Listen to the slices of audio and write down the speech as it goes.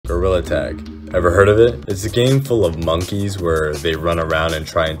Gorilla Tag. Ever heard of it? It's a game full of monkeys where they run around and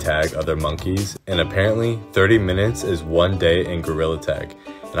try and tag other monkeys, and apparently 30 minutes is 1 day in Gorilla Tag,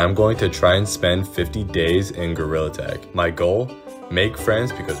 and I'm going to try and spend 50 days in Gorilla Tag. My goal? Make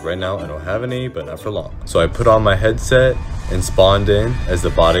friends, because right now I don't have any, but not for long. So I put on my headset and spawned in as the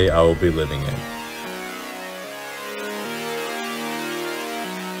body I will be living in.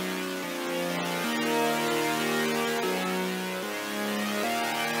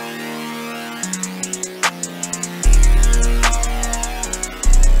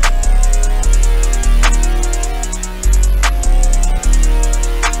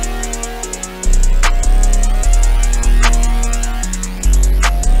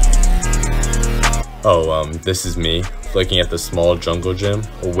 This is me looking at the small jungle gym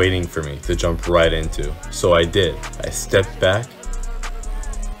waiting for me to jump right into. So I did. I stepped back,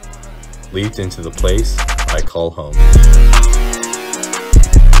 leaped into the place I call home.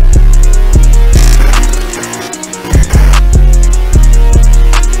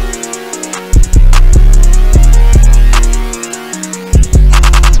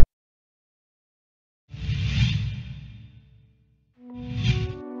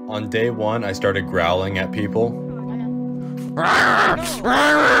 On day 1, I started growling at people.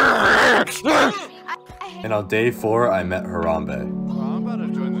 And on day 4, I met Harambe.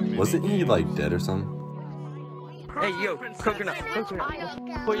 Wasn't he like dead or something? Hey yo, coconut.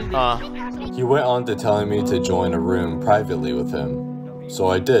 He went on to telling me to join a room privately with him. So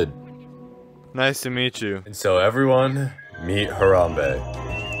I did. Nice to meet you. And so everyone, meet Harambe,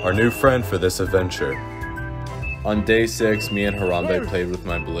 our new friend for this adventure. On day 6, me and Harambe played with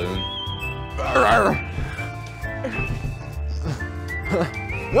my balloon.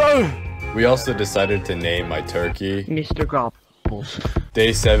 We also decided to name my turkey Mr. Gobbles.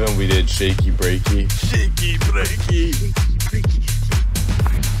 Day 7, we did Shaky Breaky. Shaky Breaky.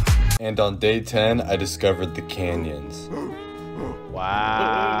 And on day 10, I discovered the canyons.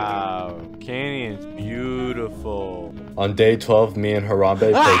 Wow, canyons, beautiful. On day 12, me and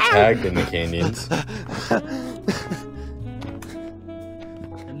Harambe played tag in the canyons.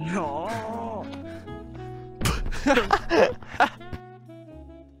 No.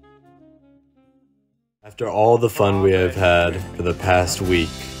 After all the fun we have had for the past week,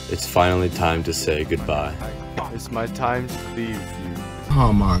 it's finally time to say goodbye. It's my time to leave you.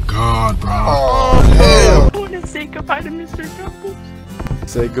 Oh my god, bro. Oh, hell. I want to say goodbye to Mr. Gobbles.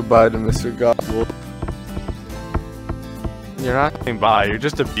 Say goodbye to Mr. Gobble. You're not saying bye, you're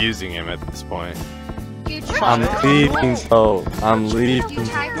just abusing him at this point. I'm leaving, bro. I'm leaving.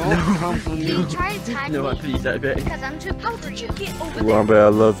 No, please, I beg. How did you get over there? Harambe, I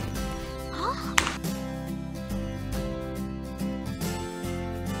love you.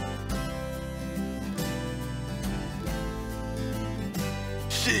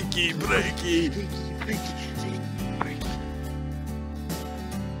 Shaky breaky.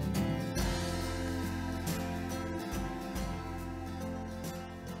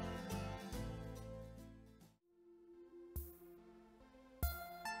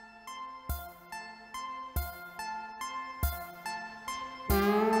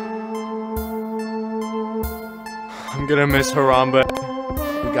 I'm gonna miss Harambe.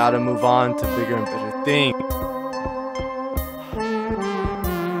 We gotta move on to bigger and better things.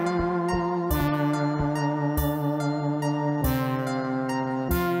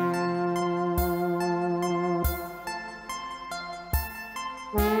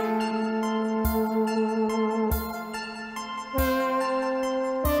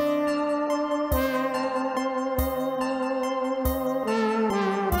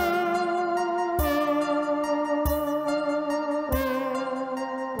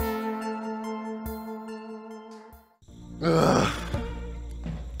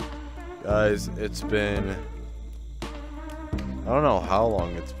 Guys, it's been, I don't know how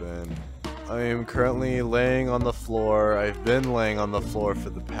long it's been. I am currently laying on the floor. I've been laying on the floor for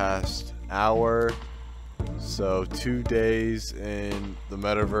the past hour. So 2 days in the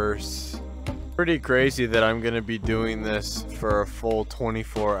metaverse. Pretty crazy that I'm gonna be doing this for a full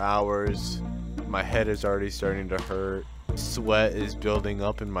 24 hours. My head is already starting to hurt. Sweat is building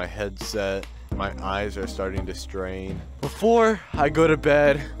up in my headset. My eyes are starting to strain. Before I go to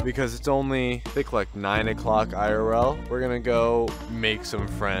bed, because it's only, I think, like 9 o'clock IRL, we're gonna go make some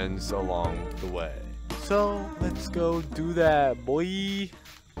friends along the way. So let's go do that, boy.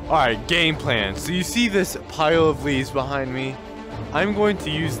 Alright, game plan. So you see this pile of leaves behind me? I'm going to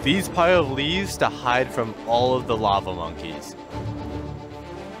use these pile of leaves to hide from all of the lava monkeys.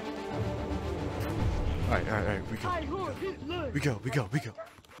 Alright, we go.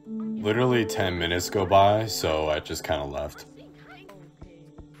 Literally 10 minutes go by, so I just kind of left.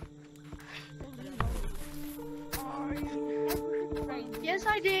 Yes,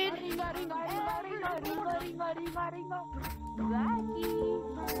 I did.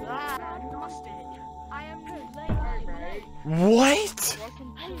 What?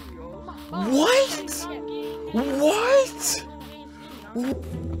 What? What?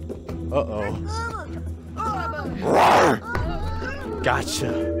 Uh-oh.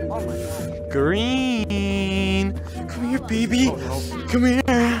 Gotcha. Green. Come here, baby. Come here.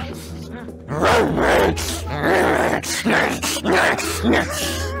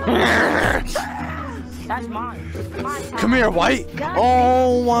 That's mine. Come here, White.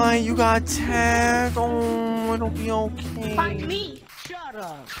 Oh, why you got tagged? Oh, it'll be okay. Find me. Shut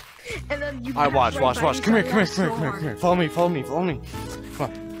up. And then you. Alright, watch. Come here. Follow me. Come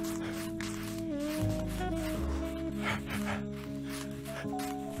on.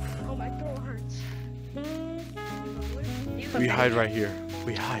 Oh, my throat hurts. We hide right here.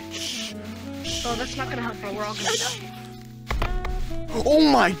 We hide. Shh. Oh, that's not gonna help, bro. We're all gonna die.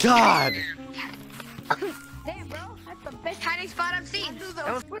 Oh my God! Hey, bro, that's the best hiding spot I've seen.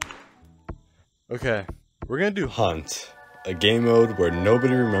 Okay, we're gonna do Hunt, a game mode where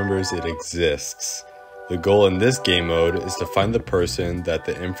nobody remembers it exists. The goal in this game mode is to find the person that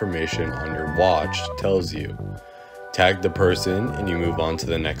the information on your watch tells you. Tag the person and you move on to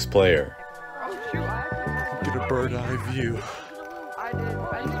the next player. Get a bird's eye view.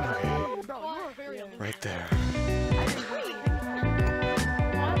 Right there.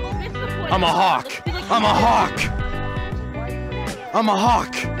 I'm a hawk! I'm a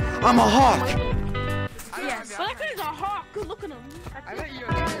hawk! Yes. But that guy's a hawk. Good look at him.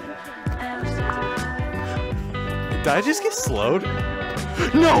 Did I just get slowed?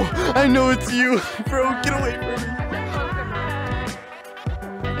 No! I know it's you! Bro, get away from me!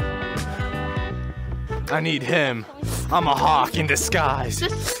 I need him. I'm a hawk in disguise.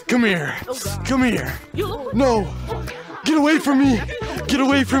 Come here. No! Get away from me! Get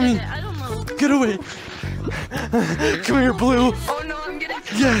away from me! Get away! Come here, Blue! Oh no, I'm getting.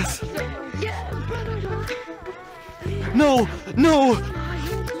 Yes! No!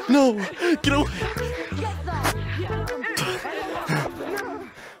 Get away!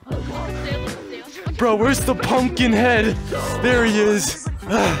 Bro, where's the pumpkin head? There he is!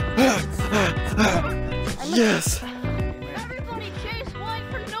 Yes! Everybody chase White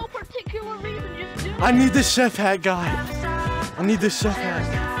for no particular reason. Just do it. I need the chef hat guy! I need the chef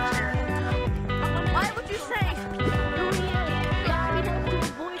hat. Why would you say?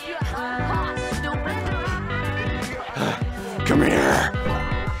 Come here!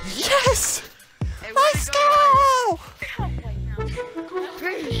 Yes! Let's go!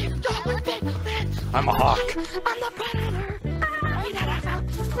 I'm a hawk. I'm the predator.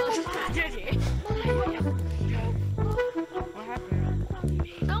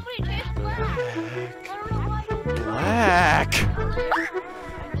 Somebody chase Black.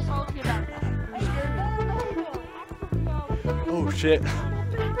 Oh shit.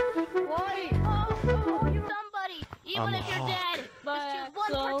 Somebody, even I'm if you're a dead, but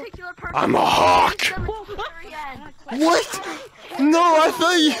one particular person. I'm a hawk. What? No, I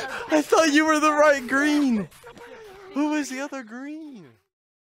thought you were the right green. Who was the other green?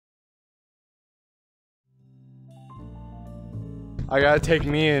 I gotta take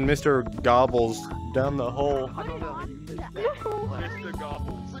me and Mr. Gobbles down the hole. Mr.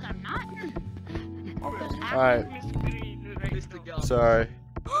 Gobbles. But I'm not. Alright. Sorry.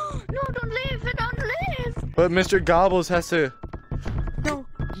 No, don't leave. Don't leave. But Mr. Gobbles has to... No.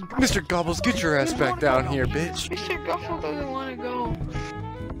 Mr. Gobbles, get your ass back down here, bitch. Mr. Gobbles doesn't want to go.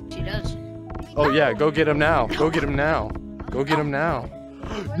 She does. Oh yeah, go get him now. Go get him now. Go get him now.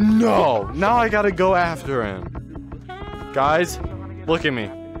 No! Now I gotta go after him. Guys, look at me.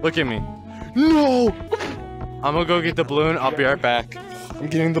 Look at me. No! I'm gonna go get the balloon. I'll be right back. I'm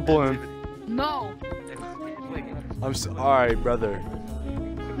getting the balloon. No. Alright, brother.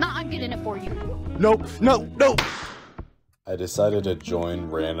 No, I'm getting it for you. Nope. No. I decided to join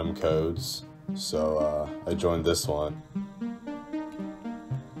random codes, so I joined this one.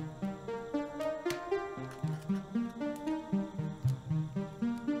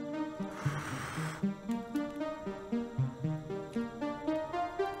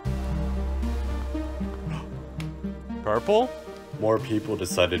 Purple? More people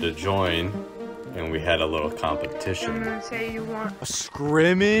decided to join, and we had a little competition. A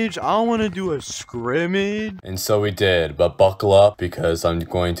scrimmage? I want to do a scrimmage. And so we did, but buckle up because I'm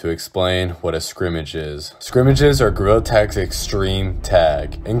going to explain what a scrimmage is. Scrimmages are Gorilla Tag's extreme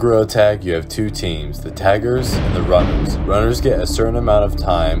tag. In Gorilla Tag, you have two teams, the taggers and the runners. Runners get a certain amount of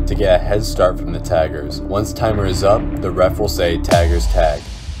time to get a head start from the taggers. Once timer is up, the ref will say taggers tag.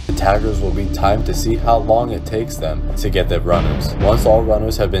 The taggers will be timed to see how long it takes them to get the runners. Once all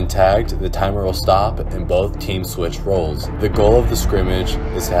runners have been tagged, the timer will stop and both teams switch roles. The goal of the scrimmage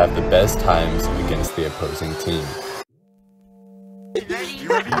is to have the best times against the opposing team. You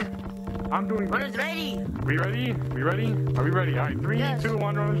ready? I'm doing this. Runners ready. We ready? We ready? Are we ready? Alright, 3, 2,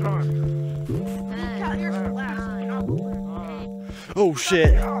 1, runners on. Oh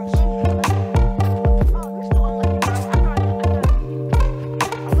shit.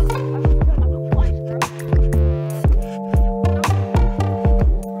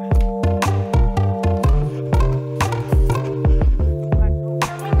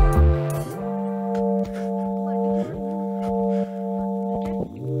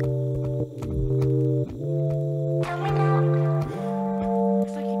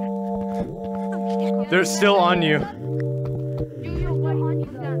 They're still on you.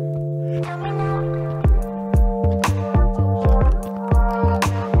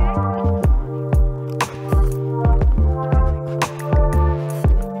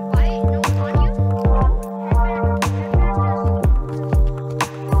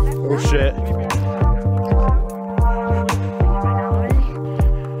 Oh shit.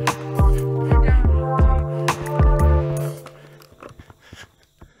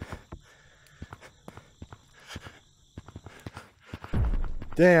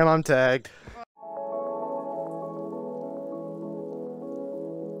 Damn, I'm tagged.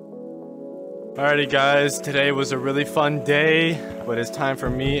 Alrighty guys, today was a really fun day, but it's time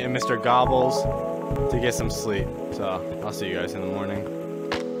for me and Mr. Gobbles to get some sleep. So, I'll see you guys in the morning.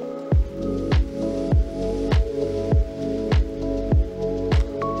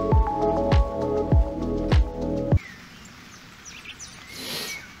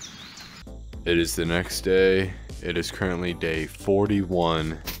 It is the next day. It is currently day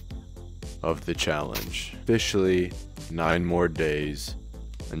 41 of the challenge. Officially 9 more days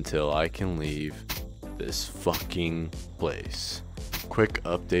until I can leave this fucking place. Quick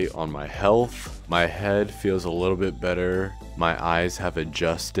update on my health. My head feels a little bit better. My eyes have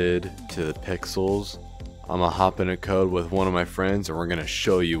adjusted to the pixels. I'm gonna hop in a code with one of my friends and we're gonna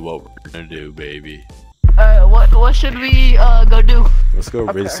show you what we're gonna do, baby. What should we go do? Let's go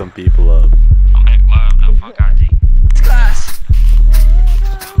raise some people up.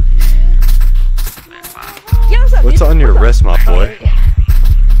 What's on your wrist, my boy?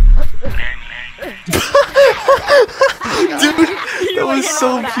 Dude, that was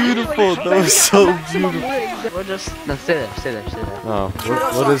so beautiful. That was so beautiful. We'll just stay there. Oh,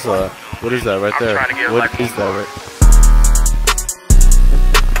 what is that? What is that right there? What is that right?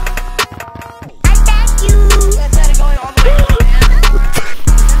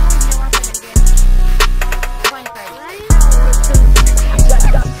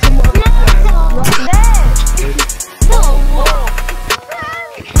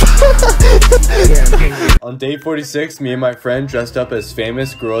 On day 46, me and my friend dressed up as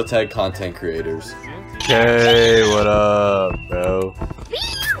famous Gorilla Tag content creators. Okay, what up, bro?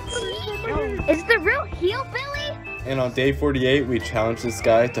 Is the real hillbilly? And on day 48, we challenged this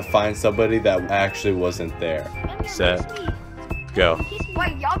guy to find somebody that actually wasn't there. Set, go.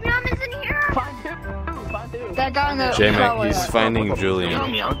 Wait, Yum Yum is in here? That guy in the J-Mac, he's finding Julian.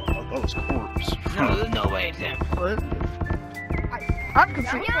 No way, it's him. I'm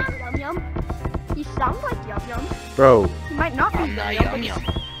confused. Yum Yum. He sounds like Yum Yum. Bro. He might not be. Yum Yum.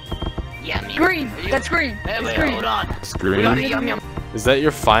 Green. That's green. That's green. Hold on. Screen? Is that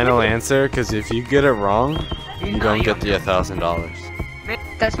your final answer? Because if you get it wrong, you don't get the $1,000.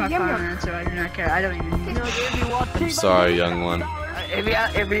 That's my final answer. I do not care. I don't even know. I'm sorry, young one.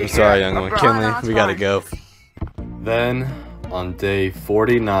 I'm Sorry, young one. Kinley, we gotta go. Then, on day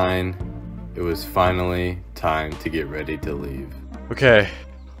 49, it was finally time to get ready to leave. Okay,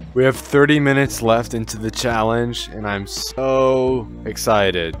 we have 30 minutes left into the challenge, and I'm so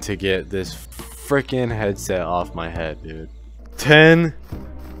excited to get this freaking headset off my head, dude. 10,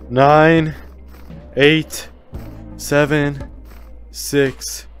 9, 8, 7,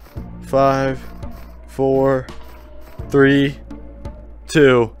 6, 5, 4, 3,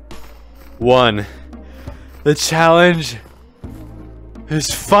 2, 1. The challenge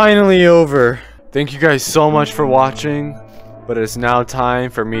is finally over. Thank you guys so much for watching, but it's now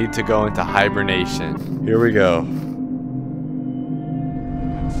time for me to go into hibernation. Here we go.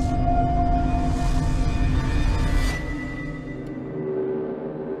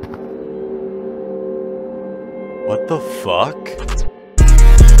 What the fuck?